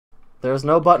There's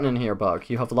no button in here, Bug.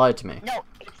 You have lied to me. No.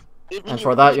 And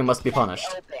for that, you must be punished.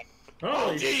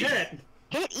 Holy shit!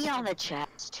 Hit E on the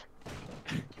chest.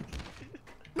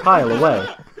 Kyle, away.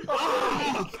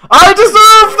 I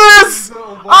deserve this!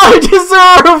 I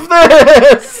deserve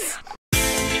this!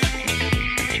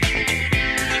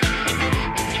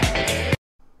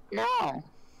 No.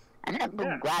 I'm gonna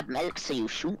go grab milk so you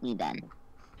shoot me then.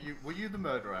 Were you the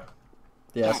murderer?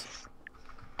 Yes.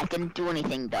 I didn't do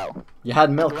anything though. You had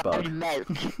milk, I grabbed Bug. milk.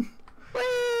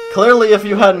 Clearly, if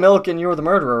you had milk and you were the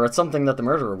murderer, it's something that the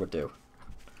murderer would do.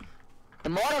 The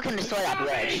mortal can destroy that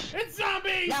bridge. It's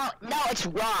zombie! No, it's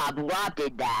Rob. Rob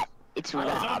did that. It's Rob.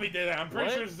 Zombie did that. I'm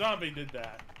pretty sure zombie did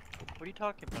that. What are you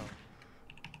talking about?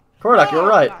 Kordak, you're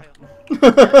right.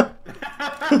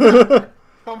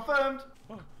 Confirmed.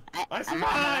 I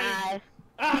survived!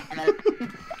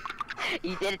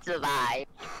 You did survive.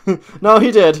 No,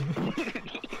 he did.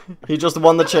 He just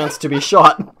won the chance to be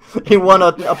shot. He won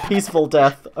a peaceful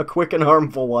death, a quick and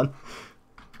harmful one.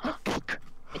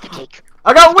 It's a cake.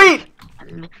 I got wheat!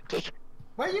 Cake.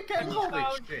 Where are you getting all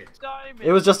this shit?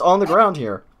 It was just on the ground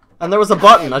here. And there was a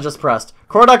button I just pressed.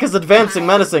 Kordak is advancing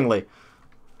menacingly.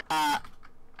 I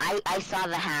saw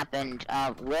that happened.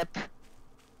 Rip.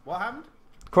 What happened?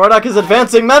 Kordak is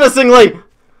advancing menacingly!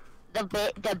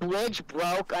 The bridge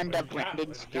broke under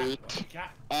Brendan's feet,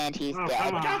 and he's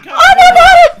dead.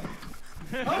 I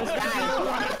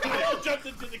Kyle jumped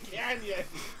into the canyon!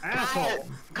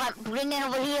 Kyle, bring it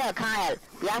over here, Kyle.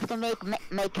 We have to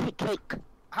make cake.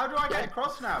 How do I get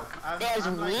across now? There's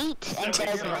wheat and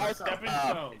there's milk. Stepping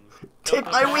stones. Take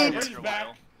my wheat!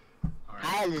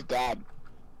 Kyle's dead.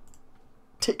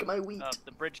 Take my wheat.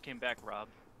 The bridge came back, Rob.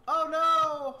 Oh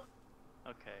no!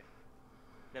 Okay.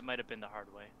 That might have been the hard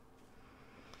way.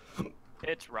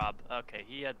 It's Rob. Okay,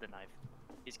 he had the knife.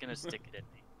 He's gonna stick it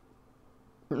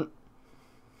in me.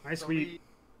 Nice wheat.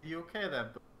 You okay then?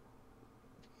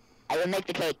 I will make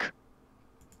the cake.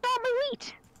 Oh, my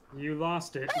wheat! You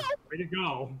lost it. Way to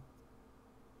go.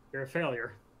 You're a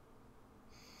failure.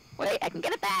 Wait, I can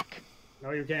get it back.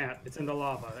 No, you can't. It's in the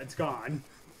lava. It's gone.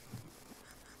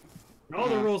 Know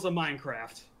the rules of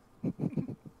Minecraft.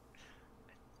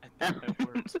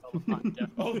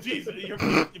 Oh Jesus! Your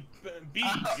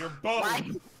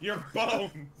bones. Your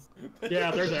bones. Yeah,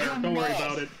 they're there. Don't worry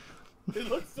about it. It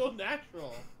looks so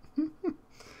natural.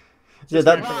 Yeah,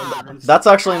 that's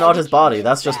actually not his body.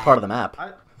 That's just part of the map.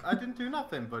 I didn't do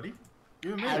nothing, buddy.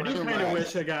 You and me. I do kind of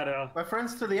wish I got a We're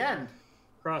friends to the end.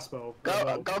 crossbow.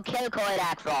 Go kill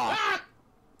Kodak Fall.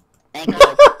 Thank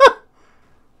you.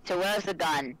 So where's the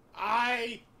gun?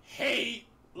 I hate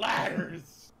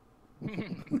ladders.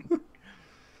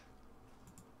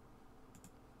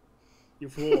 You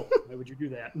fool. Why would you do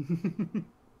that?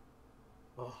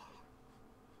 Oh.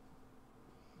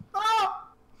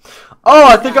 Oh,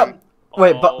 I think I'm...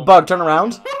 Wait, Bug, turn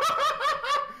around.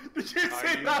 Did you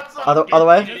see that? Other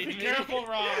way? Just be careful,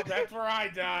 Rob. That's where I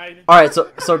died. Alright,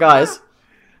 so guys,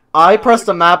 I pressed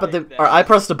a I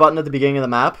pressed a button at the beginning of the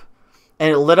map,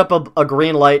 and it lit up a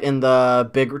green light in the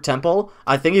big temple.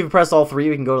 I think if you press all three,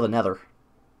 we can go to the nether.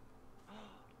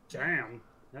 Damn.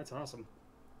 That's awesome.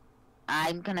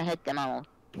 I'm gonna hit them all.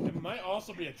 It might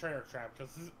also be a treasure trap,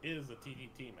 because this is a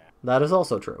TNT map. That is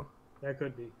also true. That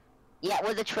could be. Yeah,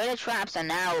 well the trader traps are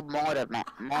now mortar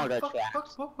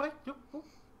traps.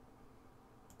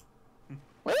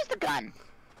 Where's the gun?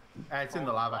 It's in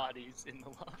the lava. Bodies in the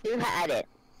lava. Who had it?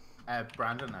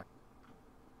 Brandon.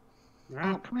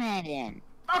 Oh, Brandon.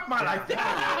 Fuck my life.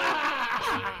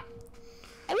 I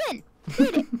win.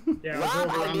 Did it. Yeah, Rob, I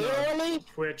was over I on the literally,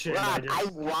 Twitch and Rob, I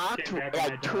just walked came back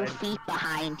and like 2 died. feet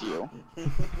behind you.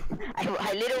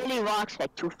 I literally walked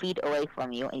like 2 feet away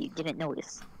from you and you didn't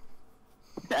notice.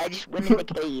 I just went in the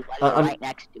cave. I was right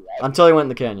next to it. Until he went in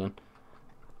the canyon.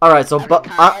 Alright, so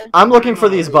Kyle, I'm looking for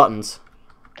these buttons.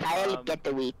 Kyle, get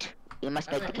the wheat. You must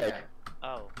make the cake.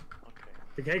 Oh, okay.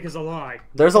 The cake is a lie.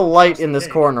 There's a light in this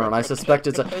corner, and I suspect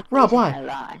it's a... Rob, why?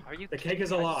 Are you The cake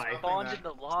is a lie. spawned in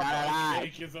the lava? Not a lie.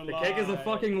 Cake is a The cake is a lie.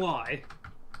 fucking lie.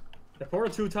 The poor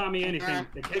two Tommy anything.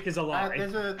 The cake is a lie.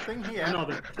 There's a thing here. No,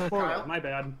 the portal. My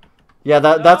bad. Yeah,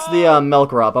 that's the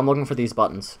milk, Rob. I'm looking for these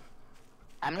buttons.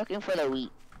 I'm looking for the wheat.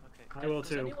 Okay. I will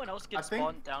Does too. anyone else get I think-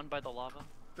 spawned down by the lava?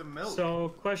 The milk. So,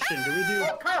 question: do we do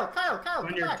Oh, Kyle, when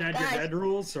come you're back. dead, you're Guys. dead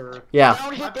rules, or Yeah.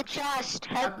 Don't hit the chest.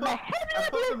 I Help put, me. I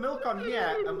put the milk on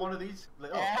here and one of these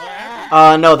little...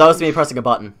 No, that was me pressing a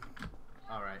button.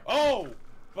 Alright. Oh!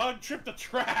 Bug tripped a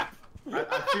trap!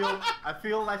 I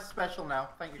feel less special now.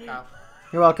 Thank you, Kyle.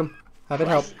 You're welcome. Have it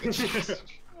help.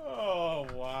 Oh,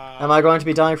 wow. Am I going to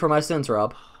be dying for my sins,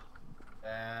 Rob?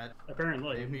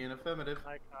 apparently? Maybe an affirmative.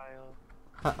 Hi,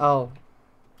 Kyle. Oh.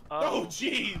 Oh,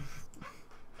 jeez!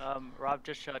 Rob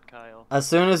just shot Kyle. As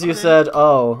soon as you said,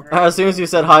 oh, as soon as you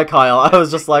said hi, Kyle, I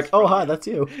was just like, oh, hi, that's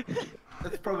you.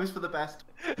 That's probably for the best.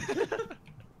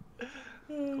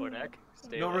 Kodak,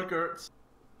 stay No away. regrets.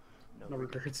 No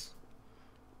regrets.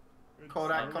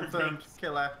 Kodak confirmed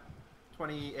killer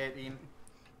 2018.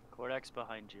 Kodak's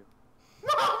behind you.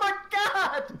 Oh my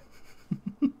god!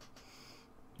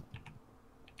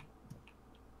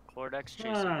 Kodak's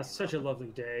chasing Ah, you. such a lovely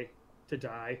day to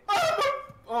die.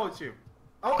 Oh, it's you.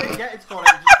 Oh, yeah, it's Kodak.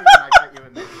 Just figured I'd get you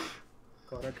in there.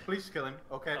 Kodak. Please kill him.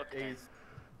 Okay, Okay. he's.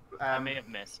 I may have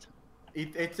missed.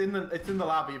 It's in the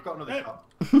lobby. You've got another shot.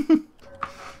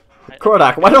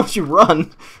 Kodak, why don't you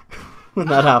run when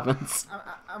that happens?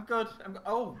 I'm good.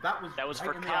 Oh, that was That was right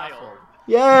for in the Kyle. asshole.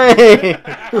 Yay!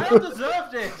 Kyle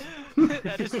deserved it.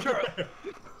 That is true.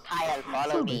 Kyle,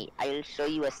 follow me. I will show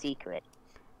you a secret.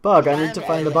 Bug, I need to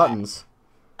find the buttons.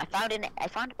 I found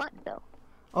a button though.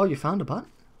 Oh, you found a button?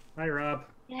 Hi, Rob.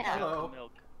 Yeah. Hello.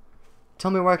 Milk.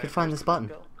 Tell me where I could find this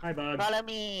button. Hi, Bug. Follow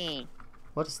me.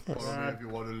 What is this? Follow me if you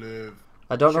want to live.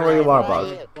 I don't know where you are,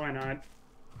 Bug. Why not?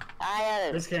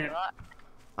 Kyle. This can't.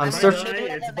 I'm Hi, searching.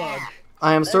 It's Bug.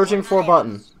 I am searching for a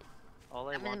button. All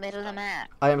I I'm in the want middle of the is map.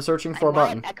 I am searching for a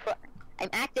button. I'm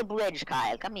at the bridge,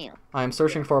 Kyle. Come here. I am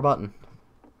searching for a button.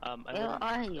 I Where literally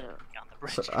are you? on the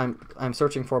bridge. So I'm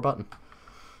searching for a button.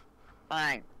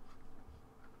 Fine.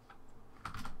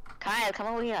 Kyle, come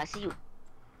over here. I see you.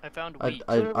 I found I wheat.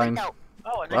 Through the I'm window.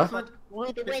 Oh, I What? found,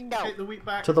 Through the window. Take the wheat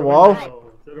back. To the wall?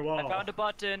 Oh, to the wall. I found a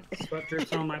button. Sweat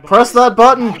drips on my body. Press that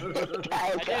button.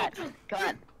 Kyle, come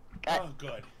on. Oh,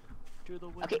 good. To the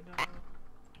window. Okay,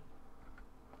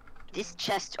 This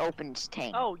chest opens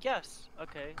tank. Oh, yes.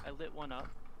 Okay, I lit one up.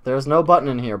 There's no button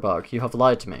in here, Bug. You have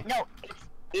lied to me. No.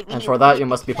 And for that, you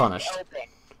must be punished.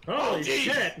 Holy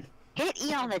shit! Hit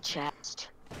E on the chest.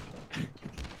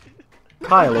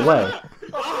 Kyle, away.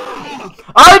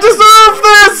 I deserve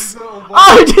this!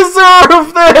 I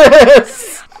deserve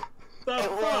this! The It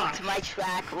fuck? worked. My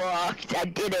track worked. I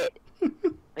did it.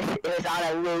 It was on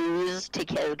a ruse to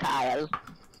kill Kyle.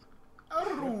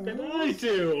 What did I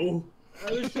do?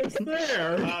 I was just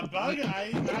there. Bug,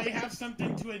 I have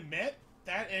something to admit.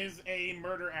 That is a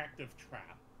murder active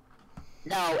trap.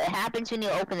 No, it happens when you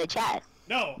open the chest.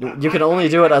 No. You can only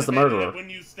do it as the activated murderer. When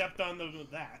you stepped on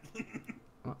that.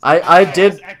 I Just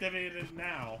did activated it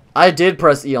now.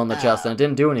 press E on the chest and it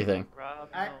didn't do anything. Rob,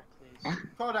 I- no, please.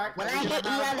 Kodak, When are I we hit E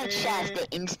gonna on the have chest, a- it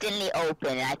instantly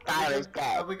opened, and I thought it was Are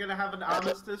dead. we gonna have an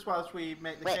armistice whilst we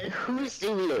make the Wait, cake? who's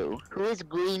Zulu? Who is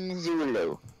Green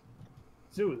Zulu?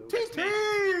 Zulu.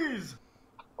 TTs!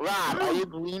 Rob, are you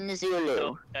Green Zulu?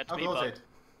 No, that's How me, was Bug. it?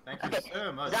 Thank you Okay,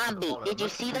 so much. Zombie, for the did you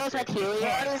follow. see those Much appreciated. I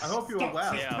materials? hope you were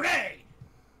well. Yeah. Spray!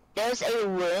 There's a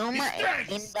room in Yes,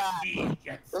 the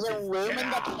there's a room in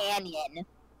the canyon.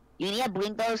 You need to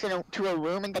bring those to a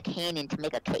room in the canyon to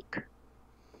make a cake.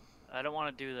 I don't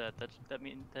want to do that.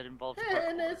 That involves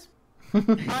And parkour. it's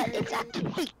But it's a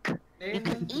cake. You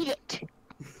can eat it.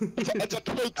 It's a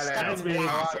cake Hello, stuck that's in me.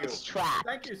 glass. How are It's you? trapped.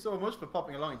 Thank you so much for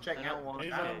popping along and checking I don't out. want Hey,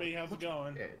 to. zombie, how's it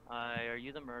going? Yeah. Are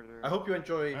you the murderer? I hope you I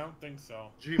enjoy don't think so.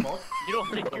 Gmod. You don't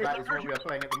think So you're that the is what we murderer? are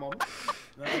playing at the moment.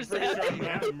 No, I'm pretty sure I'm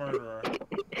not the murderer.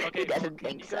 Okay, He doesn't well, can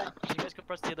think you so. guys, can you guys go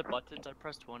press the other buttons? I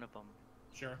pressed one of them.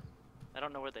 Sure. I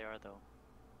don't know where they are though.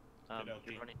 You're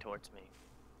Okey-dokey. running towards me.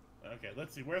 Okay,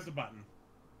 let's see. Where's the button?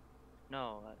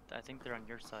 No, I think they're on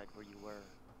your side where you were.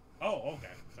 Oh,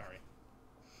 okay. Sorry.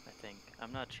 I think.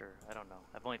 I'm not sure. I don't know.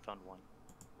 I've only found one.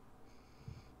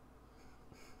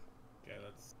 Okay,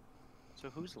 let's. So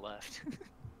who's left?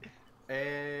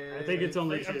 I think it's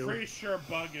only I'm two. pretty sure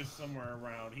Bug is somewhere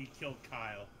around. He killed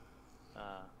Kyle.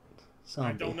 I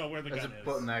Zombie. don't know where the There's a gun is.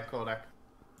 button there, Kodak.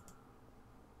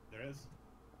 There is.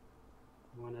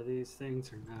 One of these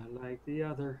things are not like the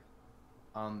other.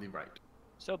 On the right.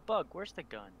 So Bug, where's the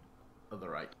gun? Other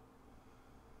right.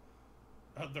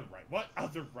 Other right. What?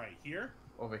 Other right. Here?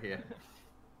 Over here.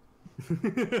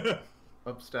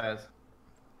 Upstairs.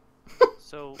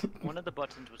 So one of the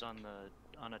buttons was on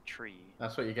a tree.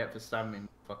 That's what you get for stabbing me,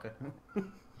 fucker.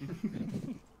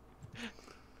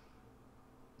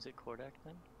 Is it Kodak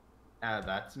then?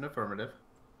 That's an affirmative.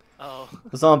 Oh.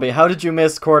 Zombie, how did you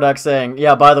miss Kodak saying,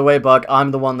 yeah, by the way, Bug,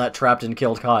 I'm the one that trapped and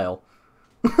killed Kyle?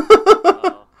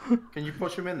 Oh. Can you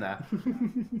push him in there?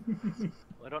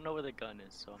 I don't know where the gun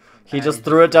is, so I'm trying to... He Nah, just he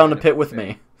threw it down to threw pit with in.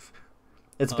 me.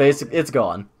 It's Oh, basic. okay. It's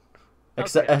gone.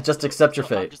 Okay, Just so- accept your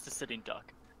so I'm fate. just a sitting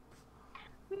duck.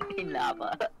 In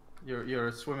lava. You're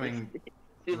a swimming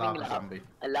Swimming lava lava. zombie.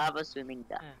 A lava swimming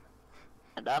duck.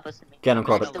 A lava swimming Get him,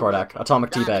 That's the Kodak. room.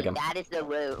 Atomic Zombie, teabag him. That is the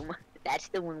room. That's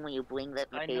the one where you bring the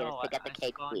I potatoes know, to get the I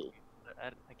cake spawned- free.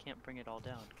 But I can't bring it all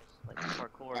down, 'cause, like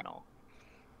parkour and all.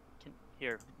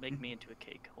 Here, make me into a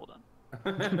cake. Hold on.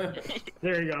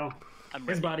 There you go. I'm His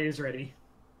ready. body is ready.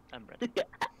 I'm ready.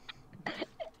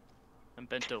 I'm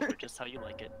bent over, just how you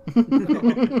like it.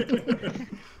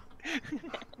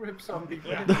 Rip zombie.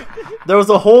 There was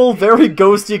a whole very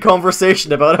ghosty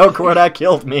conversation about how Kordak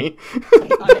killed me.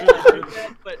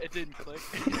 But it didn't click.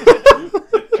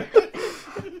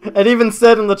 It even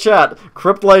said in the chat,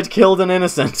 Cryptlight killed an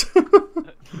innocent.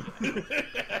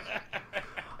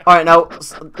 Alright, now,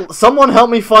 someone help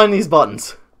me find these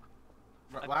buttons.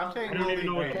 Well, I'm I taking don't all even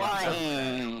the know what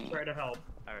ingredients. Try to help.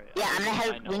 Alright. Yeah, I'm gonna I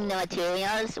help know. bring the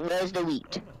materials. Where's the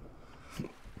wheat?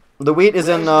 The wheat is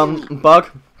in,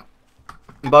 Bug.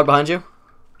 Bug behind you.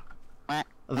 What?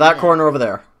 That Okay. corner over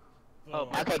there. Oh,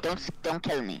 Okay, don't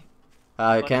kill me.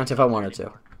 I can't if I wanted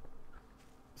to.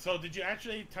 So did you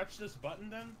actually touch this button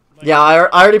then? Like, Yeah, I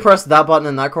already pressed that button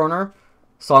in that corner,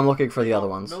 so I'm looking for the other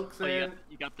ones. Milk's Oh, in.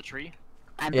 you got the tree?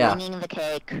 I'm Yeah. bringing the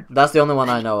cake. That's the only one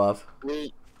I know of.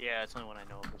 Wheat. Yeah, it's the only one I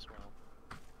know of as well.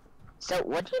 So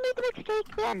what do you make to make a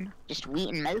cake then? Just wheat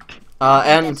and milk?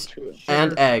 And That's true.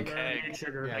 and egg. And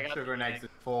sugar. Yeah, I got sugar the and eggs egg. is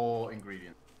 4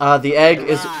 ingredients. The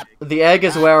egg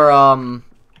is where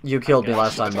you killed me Yeah,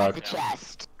 last time, Check Bug. the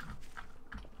chest.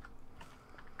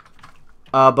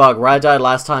 Bug, where I died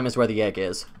last time is where the egg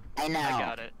is. I know. I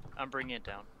got it. I'm bringing it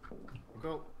down.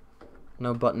 Go.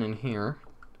 No button in here.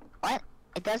 What?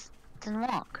 It doesn't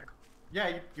walk.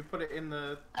 Yeah, you put it in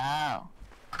the. Oh.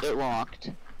 It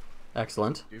walked.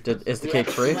 Excellent. You Is the We cake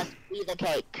have- free? we must be the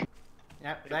cake.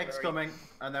 Yeah, the egg's coming,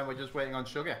 and then we're just waiting on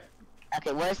sugar.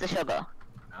 Okay, where's the sugar?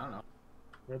 I don't know.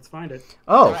 Let's find it.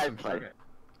 Oh, Alright, Some sugar.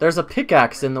 there's a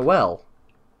pickaxe in the well.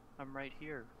 I'm right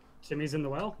here. Timmy's in the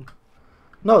well.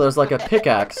 No, there's like a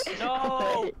pickaxe.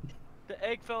 No! The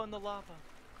egg fell in the lava.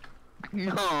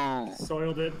 No.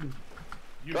 Soiled it.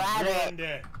 You Grab it. ruined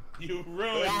it. You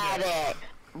ruined Grab it. it.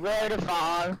 Where to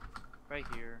fall? Right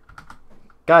here.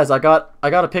 Guys, I got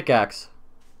a pickaxe.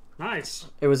 Nice.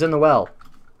 It was in the well.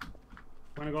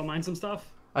 Wanna go mine some stuff?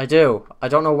 I do. I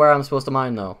don't know where I'm supposed to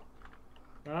mine though.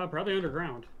 Probably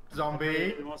underground.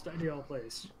 Zombie. The most ideal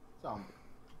place. Zombie.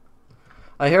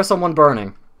 I hear someone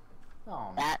burning.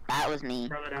 Oh, That was me.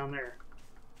 Probably down there.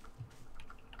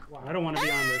 I don't want to be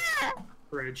on this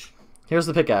bridge, Here's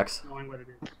the pickaxe. knowing what it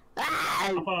is. Ah!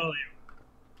 I'll follow you.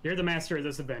 You're the master of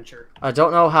this adventure. I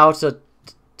don't know how to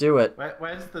do it.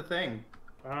 where's the thing?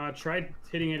 Try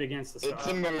hitting it against the It's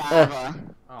stuff. in the lava.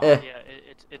 Oh. Eh. Yeah,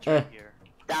 it's right here.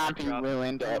 Zombie Drop-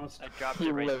 ruined it. Almost. I dropped He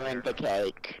it right ruined here. the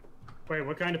cake. Wait,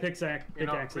 what kind of pickaxe You're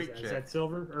not is that? Is preaching. that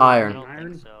silver? Or I Iron. don't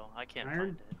Iron? think so. I can't Iron?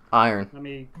 find it. Iron. Let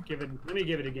me give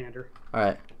it a gander.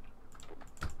 Alright.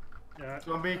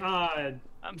 Zombie. I'm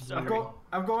I'm, sorry.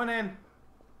 I'm going in.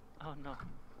 Oh no.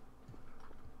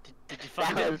 Did you That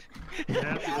find it? was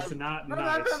That was not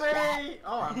nice. Remember me!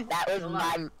 Oh, I'm that was still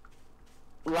alive.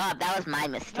 my Rob. That was my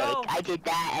mistake. No. I did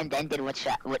that and then did what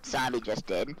Zombie just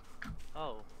did.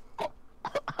 Oh.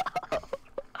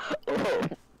 Oh.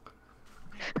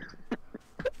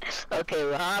 Okay,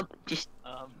 Rob. Just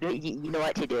you know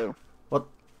what to do.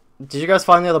 Did you guys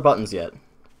find the other buttons yet?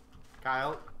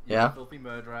 Kyle. You're Yeah? a filthy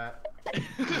murderer.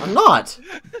 I'm not.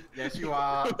 Yes, you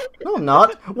are. No, I'm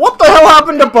not. What the hell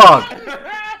happened to Bug?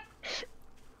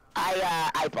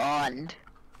 I bond.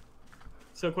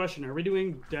 So, question: are we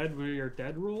doing dead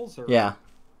rules? Or... Yeah.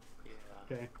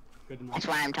 Okay. Good enough. That's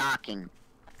why I'm talking.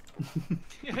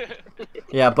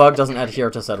 Yeah, Bug doesn't adhere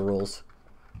to said rules.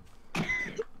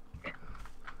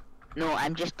 No,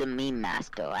 I'm just a meme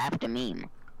master. I have to meme.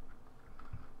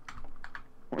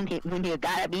 When you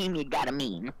gotta meme, you gotta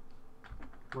meme.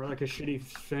 We're like a shitty,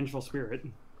 vengeful spirit.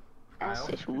 That's Kyle.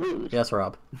 just rude. Yes,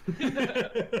 Rob. Suck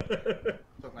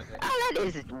my dick. Oh, that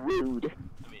is rude.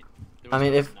 I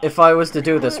mean, if I was to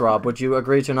do this, Rob, would you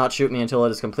agree to not shoot me until it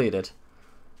is completed?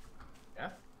 Yeah?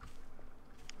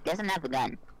 Doesn't have a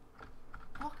gun.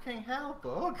 Fucking hell,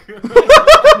 Bug.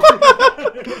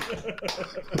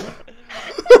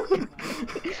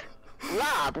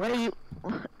 Rob, what are you?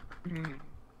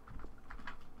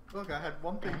 Look, I had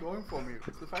one thing going for me.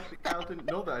 It's the fact that Kyle didn't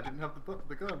know that I didn't have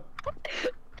the gun.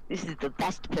 This is the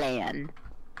best plan.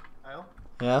 Kyle?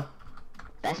 Yeah?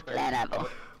 Best plan ever.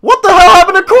 What the hell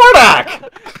happened to Kordak?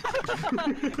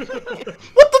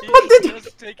 What He's did...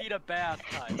 just taking a bath,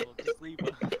 Kyle. Just leave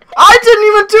him. I didn't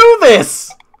even do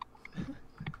this!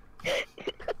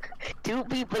 2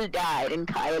 people died and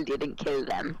Kyle didn't kill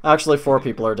them. Actually, 4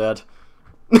 people are dead.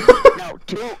 No,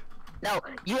 2. No,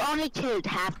 you only killed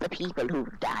half the people who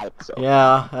died. So.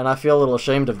 Yeah, and I feel a little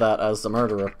ashamed of that as the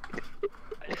murderer.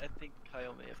 I think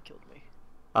Kyle may have killed me.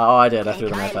 Oh, I did. I And threw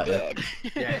the knife Kyle at you. did.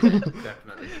 Yeah,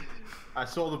 definitely. I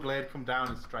saw the blade come down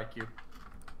and strike you.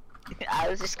 I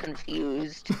was just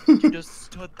confused. You just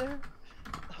stood there?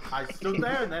 I stood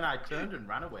there and then I turned and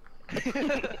ran away. I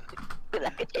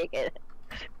could take it.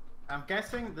 I'm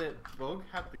guessing that Bug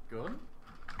had the gun.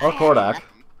 Or Kordak.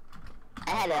 I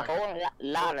had a whole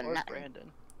lot of Or nothing.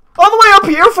 Brandon. All the way up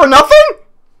here for nothing?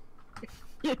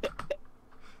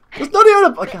 There's not even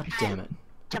a... Oh, God damn it.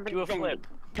 Jumping Do a flip.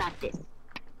 Got this.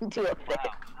 Do a flip.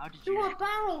 Wow, how did Do you... a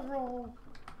barrel roll.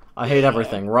 I hate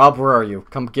everything. Rob, where are you?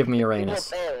 Come give me your Do a anus.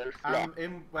 barrel flip. I'm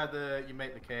in whether you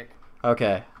make the cake.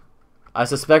 Okay. I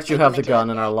suspect you have the gun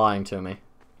and are lying to me.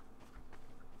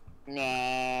 Nah.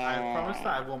 I promise that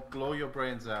I won't blow your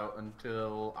brains out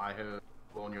until I have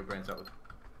blown your brains out.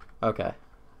 Okay.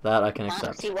 That I can accept.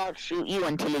 Honestly won't shoot you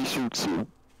until he shoots you.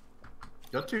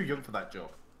 You're too young for that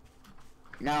joke.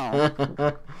 No.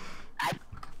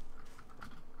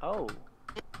 Oh.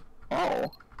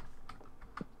 Oh.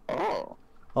 Oh.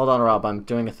 Hold on, Rob. I'm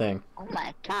doing a thing. Oh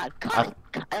my god. Kyle,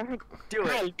 Do it.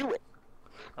 Kyle, do it.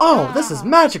 Oh, this is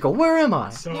magical. Where am I?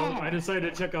 So I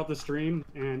decided to check out the stream,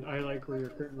 and I like where you're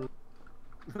currently.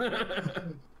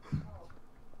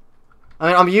 I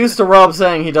mean, I'm used to Rob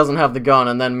saying he doesn't have the gun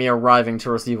and then me arriving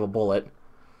to receive a bullet.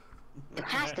 There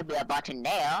has to be a button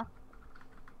there.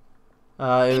 It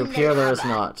In would the appear there is lava.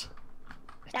 not.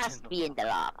 It has to be in the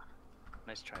lava.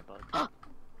 Nice try, bud.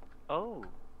 Oh.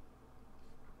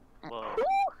 Whoa.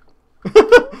 Who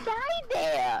died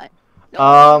there?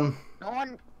 No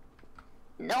one.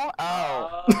 No.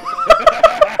 Oh.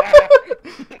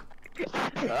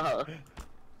 Oh.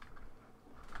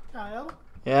 Kyle?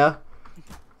 Yeah?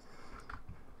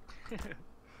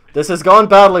 This has gone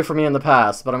badly for me in the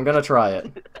past, but I'm gonna try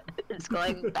it. It's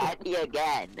going badly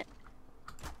again.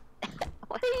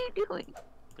 What are you doing?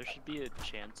 There should be a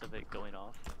chance of it going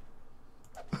off.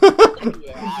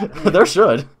 Yeah. There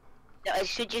should. No, it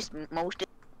should just most of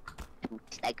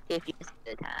like 50% of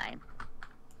the time.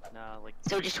 Nah, like...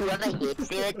 So just whoever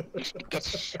hits it just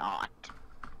gets shot.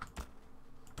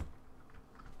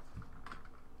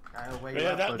 Kyle, where you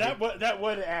Yeah, at, buddy? that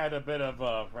would add a bit of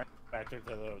random factor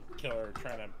to the killer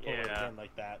trying to pull it Yeah. in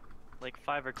like that. Like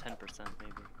 5 or 10%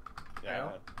 maybe.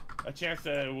 Yeah, a chance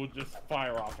that it will just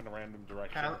fire off in a random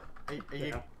direction. Kyle,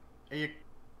 are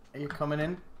you coming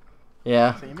in?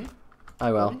 Yeah, See me?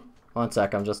 I will. 1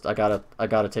 sec, I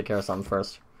gotta take care of something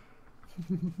first.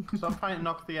 So I'm trying to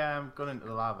knock the gun into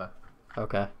the lava.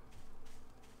 Okay.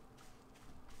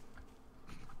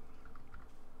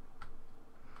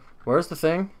 Where's the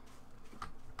thing?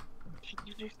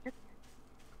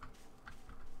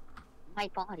 My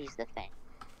body's the thing.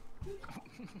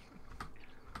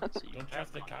 So you Don't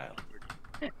trust it, Kyle.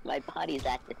 My body's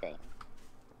at the thing.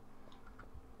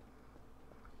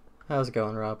 How's it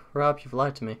going, Rob? Rob, you've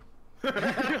lied to me. Go,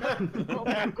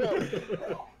 go,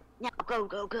 go. Now go,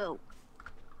 go, go.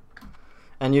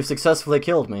 And you've successfully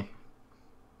killed me.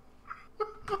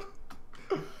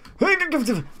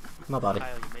 My body.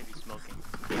 Kyle, you may be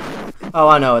smoking. Oh,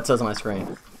 I know, it says on my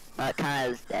screen.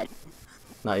 Kyle's dead.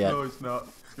 Not yet. No, it's not.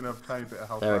 It's gonna have a tiny bit of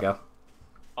health. There we go.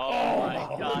 Oh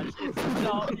my gosh, it's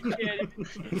no, you can't even...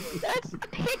 That's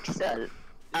Pixel.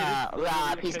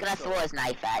 Rob, he's gonna throw his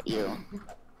knife at you.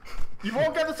 You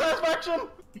won't get the satisfaction!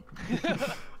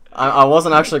 I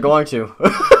wasn't actually going to.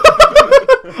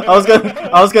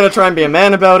 I was gonna try and be a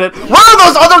man about it. Where are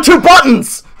those other 2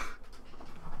 buttons?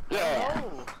 Yeah.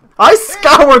 I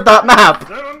scoured that map.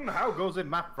 How goes it,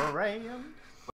 map for rain?